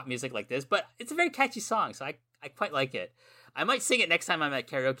pre-manufactured pop music like this, but it's a very catchy song, so I quite like it. I might sing it next time I'm at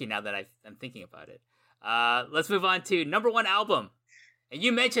karaoke now that I'm thinking about it. Let's move on to number one album. And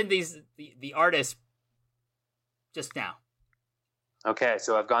you mentioned the artists just now. Okay,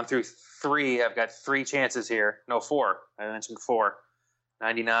 so I've gone through three. I've got three chances here. No, four. I mentioned four.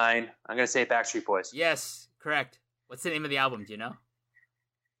 99. I'm going to say Backstreet Boys. Yes, correct. What's the name of the album? Do you know?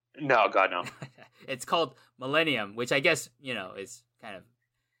 No, God, no. It's called Millennium, which I guess, is kind of...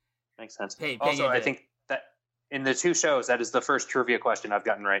 Makes sense. Also, I think that in the two shows, that is the first trivia question I've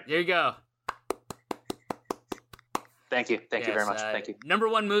gotten right. There you go. Thank you. Thank you very much. Thank you. Number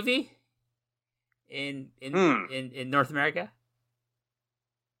one movie in North America?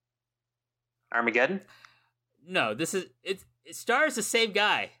 Armageddon? No, it stars the same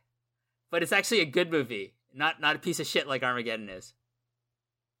guy, but it's actually a good movie, not a piece of shit like Armageddon is.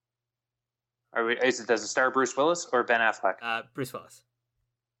 Does it star Bruce Willis or Ben Affleck? Bruce Willis.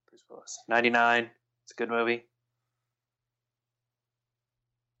 Bruce Willis. 99. It's a good movie.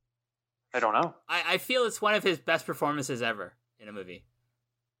 I don't know. I feel it's one of his best performances ever in a movie.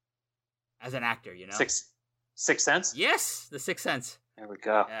 As an actor, Sixth Sense? Yes, The Sixth Sense. There we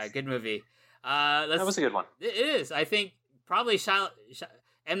go. Good movie. That was a good one. It is. I think probably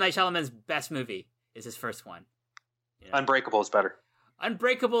M. Night Shyamalan's best movie is his first one. You know? Unbreakable is better.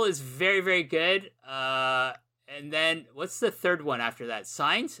 Unbreakable is very, very good. And then what's the third one after that?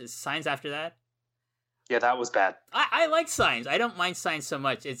 Signs? Is Signs after that? Yeah, that was bad. I like Signs. I don't mind Signs so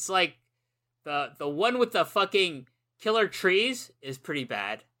much. It's like the one with the fucking killer trees is pretty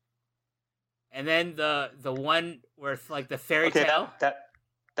bad. And then the one where like the fairy tale.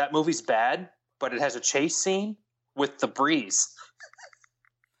 That movie's bad, but it has a chase scene with the breeze.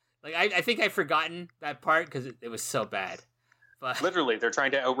 Like I think I've forgotten that part because it was so bad. But literally, they're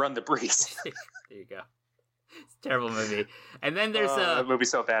trying to outrun the breeze. There you go. It's a terrible movie. And then there's that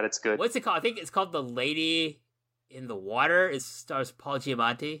movie's so bad it's good. What's it called? I think it's called The Lady in the Water. It stars Paul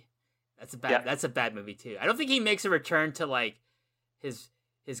Giamatti. That's a bad movie too. I don't think he makes a return to like his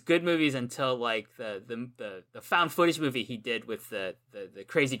good movies until like the found footage movie he did with the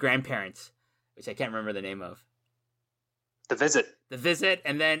crazy grandparents, which I can't remember the name of. The Visit,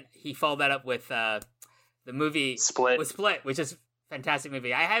 and then he followed that up with the movie Split, which is a fantastic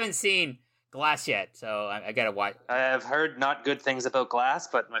movie. I haven't seen Glass yet, so I gotta watch. I have heard not good things about Glass,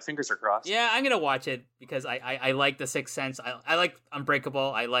 but my fingers are crossed. Yeah, I'm gonna watch it because I like The Sixth Sense. I like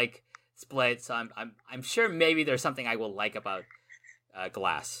Unbreakable. I like Split. So I'm sure maybe there's something I will like about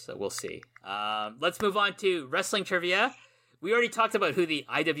Glass. So we'll see. Let's move on to wrestling trivia. We already talked about who the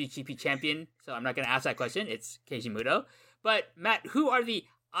IWGP champion, so I'm not gonna ask that question. It's Keiji Muto. But Matt, who are the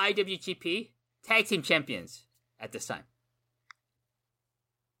IWGP tag team champions at this time?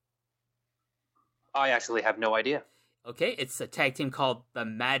 I actually have no idea. Okay, it's a tag team called the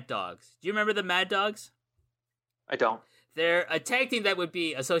Mad Dogs. Do you remember the Mad Dogs? I don't. They're a tag team that would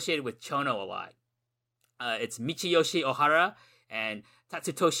be associated with Chono a lot. It's Michiyoshi Ohara and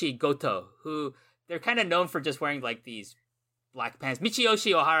Tatsutoshi Goto, who they're kind of known for just wearing like these black pants.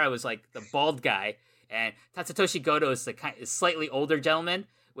 Michiyoshi Ohara was like the bald guy, and Tatsutoshi Goto is the slightly older gentleman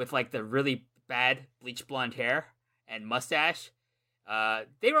with like the really bad bleach blonde hair and mustache.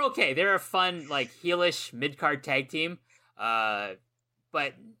 They were okay. They were a fun, like, heelish mid-card tag team.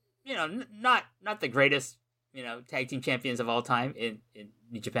 But, you know, not the greatest, you know, tag team champions of all time in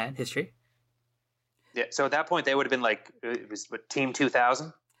New Japan history. Yeah, so at that point, they would have been like, it was what, Team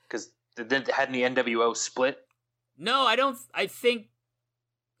 2000? Because hadn't the NWO split? No, I don't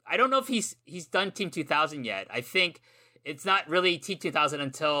know if he's done Team 2000 yet. I think it's not really Team 2000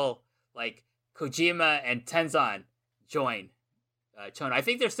 until, like, Kojima and Tenzan join Chono. I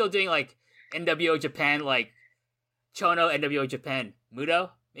think they're still doing like NWO Japan, like Chono, NWO Japan,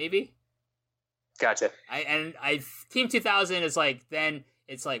 Muto, maybe. Gotcha. Team 2000 is like, then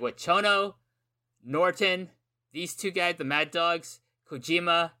it's like what, Chono, Norton, these two guys, the Mad Dogs,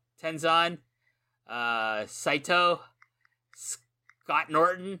 Kojima, Tenzan, Saito, Scott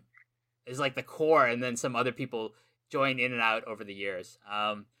Norton is like the core, and then some other people join in and out over the years.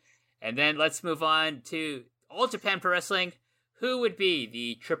 And then let's move on to All Japan Pro Wrestling. Who would be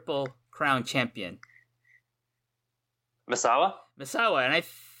the Triple Crown champion? Misawa, and I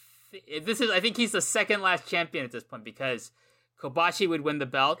think he's the second last champion at this point because Kobashi would win the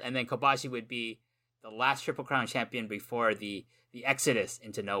belt, and then Kobashi would be the last Triple Crown champion before the exodus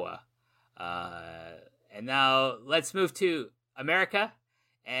into Noah. And now let's move to America,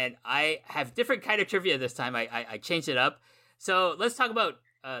 and I have different kind of trivia this time. I changed it up. So let's talk about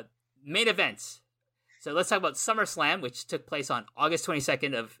main events. So let's talk about SummerSlam, which took place on August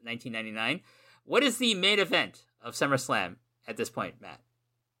 22nd of 1999. What is the main event of SummerSlam at this point, Matt?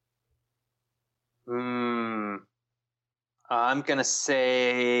 I'm going to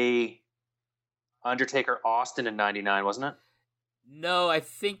say Undertaker Austin in 99, wasn't it? No, I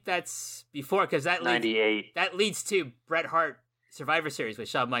think that's before, because that 98. That leads to Bret Hart Survivor Series with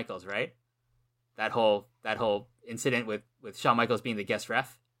Shawn Michaels, right? That whole incident with Shawn Michaels being the guest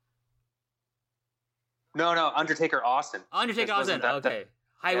ref. No, Undertaker Austin. Undertaker Austin. Okay.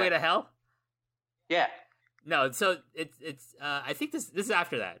 Highway to Hell. Yeah. No, so it's I think this is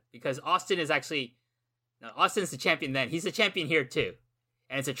after that because Austin is actually Austin's the champion then. He's the champion here too,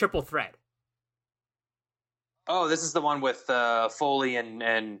 and it's a triple threat. Oh, this is the one with Foley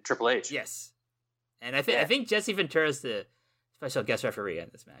and Triple H. Yes, and I think Jesse Ventura is the special guest referee in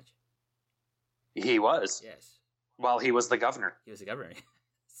this match. He was. Yes. Well, he was the governor. He was the governor.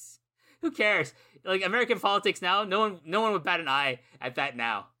 Who cares? Like American politics now, no one would bat an eye at that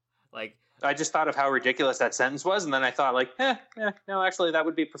now. Like I just thought of how ridiculous that sentence was, and then I thought, like, no, actually, that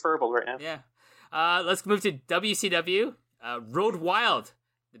would be preferable right now. Yeah. Let's move to WCW. Road Wild,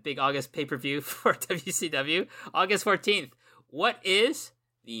 the big August pay-per-view for WCW, August 14th. What is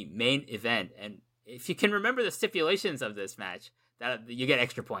the main event? And if you can remember the stipulations of this match, that you get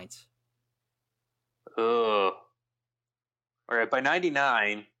extra points. Ugh. All right, by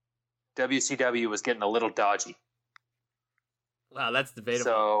 99, WCW was getting a little dodgy. Wow, that's debatable.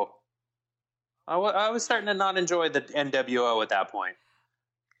 So I was starting to not enjoy the NWO at that point.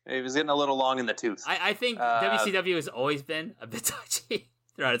 It was getting a little long in the tooth. I think WCW has always been a bit dodgy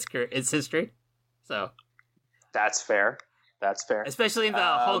throughout its history. So that's fair. Especially in the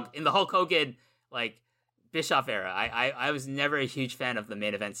Hulk Hogan like Bischoff era. I was never a huge fan of the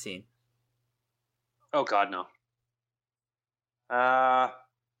main event scene. Oh God, no.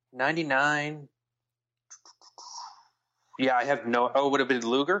 99. Yeah, I have no. Oh, would it have been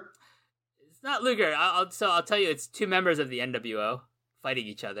Luger? It's not Luger. I'll tell you, it's two members of the NWO fighting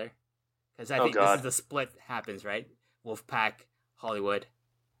each other, because I think this is the split happens, right? Wolfpack, Hollywood.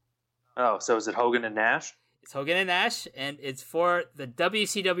 Oh, so is it Hogan and Nash? It's Hogan and Nash, and it's for the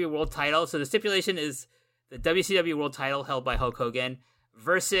WCW World Title. So the stipulation is the WCW World Title held by Hulk Hogan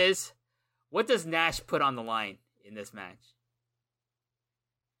versus, what does Nash put on the line in this match?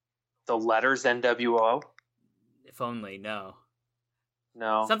 The letters NWO? If only, no.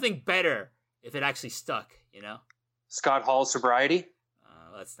 No. Something better if it actually stuck, Scott Hall sobriety?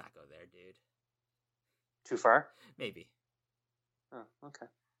 Let's not go there, dude. Too far? Maybe. Oh, okay.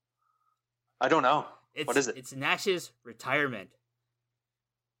 I don't know. What is it? It's Nash's retirement.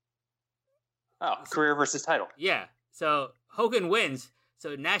 Oh, career versus title. Yeah. So Hogan wins.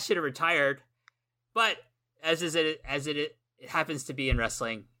 So Nash should have retired, but as it happens to be in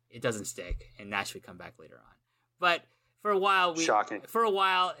wrestling, it doesn't stick, and Nash would come back later on. But for a while, shocking. For a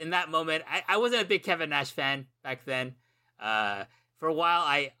while, in that moment, I wasn't a big Kevin Nash fan back then. For a while,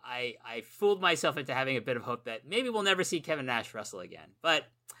 I fooled myself into having a bit of hope that maybe we'll never see Kevin Nash wrestle again. But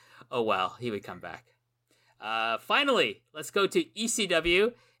oh well, he would come back. Finally, let's go to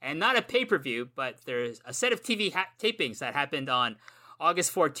ECW, and not a pay-per-view, but there's a set of TV tapings that happened on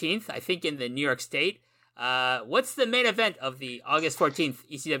August 14th, I think in the New York State. What's the main event of the August 14th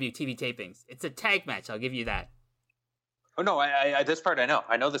ECW TV tapings? It's a tag match, I'll give you that. Oh, no, I this part I know.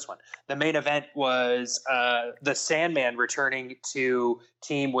 I know this one. The main event was the Sandman returning to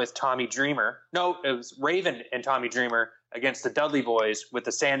team with Tommy Dreamer. No, it was Raven and Tommy Dreamer against the Dudley Boys with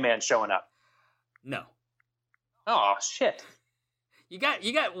the Sandman showing up. No. Oh, shit. You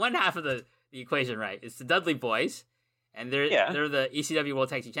got one half of the equation right. It's the Dudley Boys, and they're the ECW World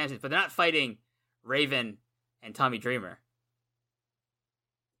Tag Team Champions, but they're not fighting Raven and Tommy Dreamer.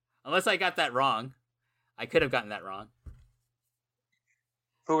 Unless I got that wrong. I could have gotten that wrong.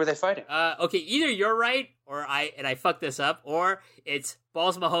 Who were they fighting? Okay, either you're right, or I fucked this up, or it's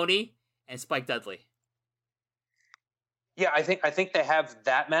Balls Mahoney and Spike Dudley. Yeah, I think they have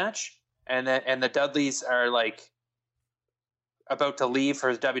that match, and the Dudleys are like about to leave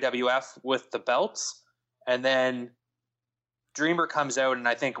for WWF with the belts, and then Dreamer comes out, and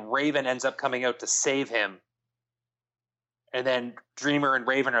I think Raven ends up coming out to save him, and then Dreamer and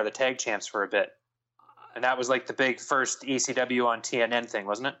Raven are the tag champs for a bit. And that was like the big first ECW on TNN thing,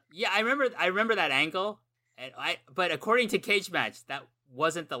 wasn't it? Yeah, I remember that angle. But according to Cage Match, that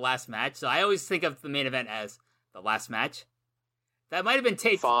wasn't the last match. So I always think of the main event as the last match. That might have been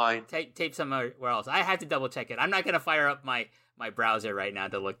taped. Fine. Taped somewhere else. I had to double check it. I'm not gonna fire up my browser right now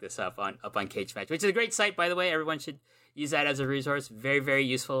to look this up on Cage Match, which is a great site, by the way. Everyone should use that as a resource. Very, very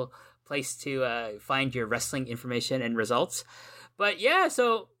useful place to find your wrestling information and results. But yeah,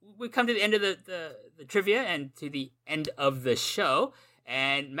 so we come to the end of the trivia and to the end of the show.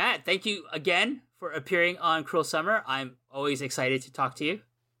 And Matt, thank you again for appearing on Cruel Summer. I'm always excited to talk to you.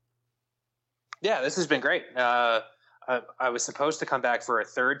 Yeah, this has been great. I was supposed to come back for a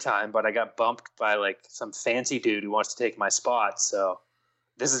third time, but I got bumped by like some fancy dude who wants to take my spot. So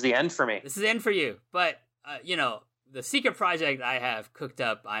this is the end for me. This is the end for you. But the secret project I have cooked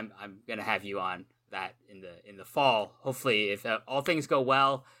up, I'm gonna have you on that in the fall. Hopefully, if all things go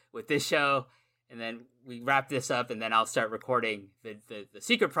well with this show, and then we wrap this up, and then I'll start recording the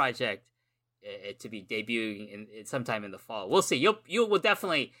secret project to be debuting in sometime in the fall. We'll see. You will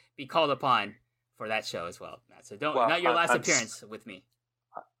definitely be called upon for that show as well, Matt. So not your last appearance with me.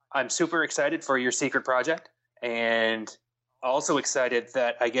 I'm super excited for your secret project, and also excited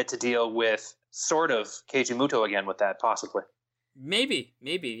that I get to deal with sort of Keiji Muto again with that, possibly. Maybe.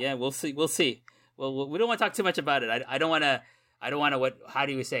 Yeah, we'll see. Well, we don't want to talk too much about it. I don't want to. How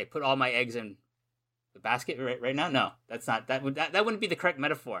do you say? Put all my eggs in the basket right now? No, that's not. That wouldn't be the correct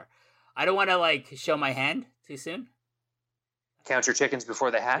metaphor. I don't want to show my hand too soon. Count your chickens before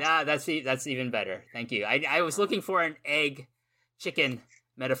they hatch. Yeah, that's even better. Thank you. I was looking for an egg chicken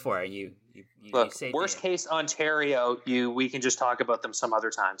metaphor, and you Look, say worst case Ontario. We can just talk about them some other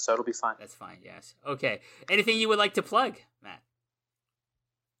time, so it'll be fine. That's fine. Yes. Okay. Anything you would like to plug, Matt?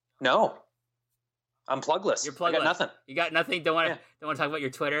 No. I'm plugless. You're plugless. I got nothing. You got nothing? Don't want to talk about your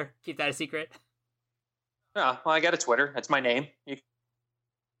Twitter? Keep that a secret? No, well, I got a Twitter. That's my name. You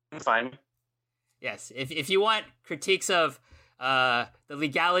can find me. Yes. If you want critiques of the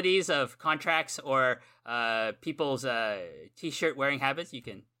legalities of contracts or people's T-shirt wearing habits, you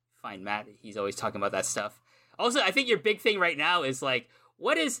can find Matt. He's always talking about that stuff. Also, I think your big thing right now is like,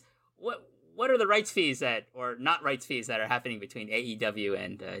 what are the rights fees that, or not rights fees that are happening between AEW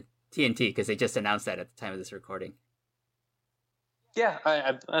and TNT? Because they just announced that at the time of this recording.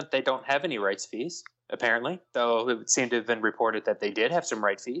 Yeah, they don't have any rights fees, apparently, though it would seem to have been reported that they did have some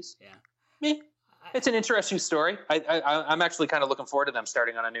right fees. Yeah. It's an interesting story. I'm actually kind of looking forward to them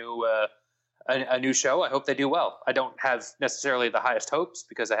starting on a new show. I hope they do well. I don't have necessarily the highest hopes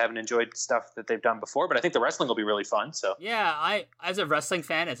because I haven't enjoyed stuff that they've done before, but I think the wrestling will be really fun. So yeah, I as a wrestling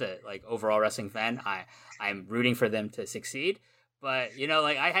fan, as a overall wrestling fan, I'm rooting for them to succeed. But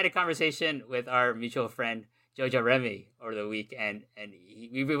I had a conversation with our mutual friend Jojo Remy over the week, and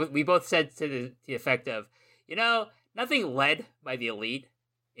we both said to the effect of, nothing led by the elite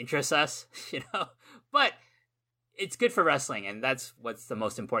interests us, but it's good for wrestling, and that's what's the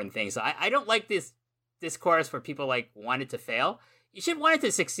most important thing. So I don't like this discourse where people want it to fail. You should want it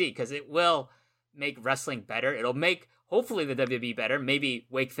to succeed because it will make wrestling better. It'll make, hopefully, the WWE better, maybe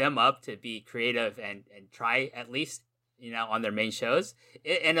wake them up to be creative and try at least, on their main shows.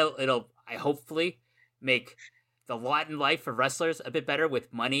 It'll hopefully make the lot in life for wrestlers a bit better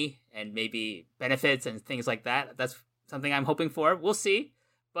with money and maybe benefits and things like that. That's something I'm hoping for. We'll see.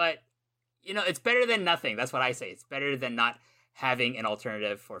 But, it's better than nothing. That's what I say. It's better than not having an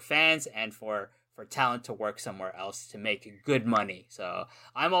alternative for fans and for talent to work somewhere else to make good money. So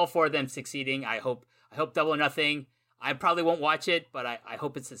I'm all for them succeeding. I hope Double or Nothing. I probably won't watch it, but I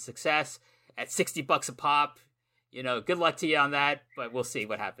hope it's a success at $60 a pop. Good luck to you on that, but we'll see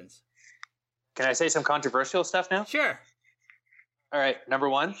what happens. Can I say some controversial stuff now? Sure. All right. Number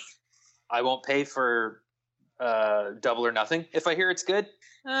one, I won't pay for Double or Nothing. If I hear it's good,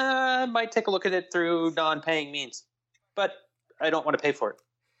 I might take a look at it through non-paying means, but I don't want to pay for it.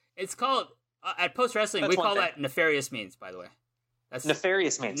 It's called at Post Wrestling. We call that nefarious means. By the way, that's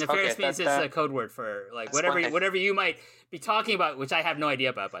nefarious means. Nefarious means is a code word for whatever you might be talking about, which I have no idea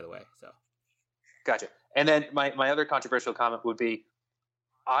about. By the way, so gotcha. And then my other controversial comment would be,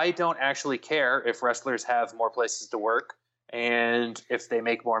 I don't actually care if wrestlers have more places to work and if they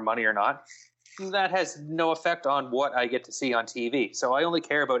make more money or not. That has no effect on what I get to see on TV. So I only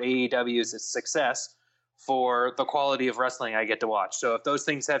care about AEW's success for the quality of wrestling I get to watch. So if those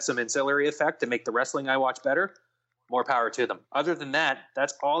things have some ancillary effect to make the wrestling I watch better, more power to them. Other than that,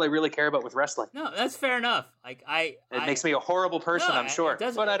 that's all I really care about with wrestling. No, that's fair enough. It makes me a horrible person, I'm sure,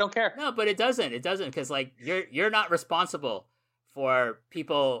 but I don't care. No, but it doesn't. It doesn't, because you're not responsible for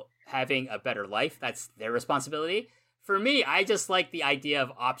people having a better life. That's their responsibility. For me, I just like the idea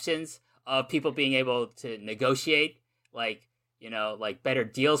of options, of people being able to negotiate better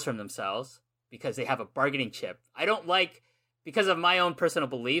deals from themselves because they have a bargaining chip. I don't like, because of my own personal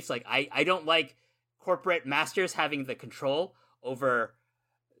beliefs, I don't like corporate masters having the control over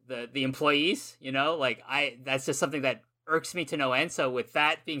the employees, that's just something that irks me to no end. So with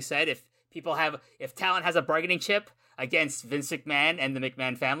that being said, if talent has a bargaining chip against Vince McMahon and the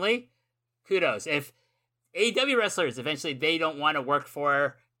McMahon family, kudos. If AEW wrestlers eventually they don't want to work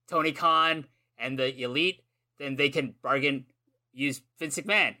for Tony Khan and the elite, then they can use Vince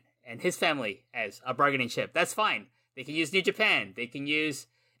McMahon and his family as a bargaining chip. That's fine. They can use New Japan. They can use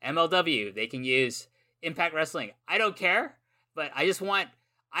MLW. They can use Impact Wrestling. I don't care, but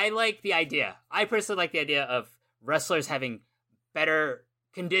I like the idea. I personally like the idea of wrestlers having better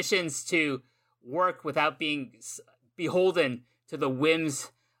conditions to work without being beholden to the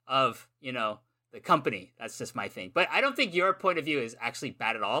whims of, the company. That's just my thing. But I don't think your point of view is actually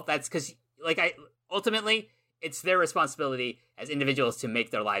bad at all. That's because, ultimately, it's their responsibility as individuals to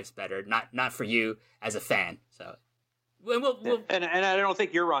make their lives better, not for you as a fan. So, and I don't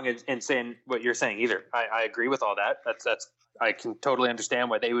think you're wrong in saying what you're saying either. I agree with all that. That's I can totally understand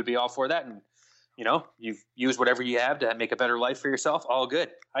why they would be all for that. And you use whatever you have to make a better life for yourself. All good.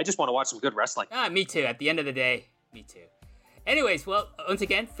 I just want to watch some good wrestling. Me too. At the end of the day, me too. Anyways, well, once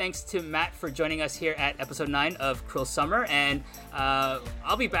again, thanks to Matt for joining us here at episode 9 of Cruel Summer, and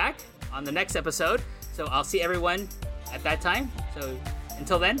I'll be back on the next episode, so I'll see everyone at that time. So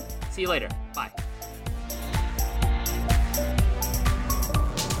until then, see you later. Bye.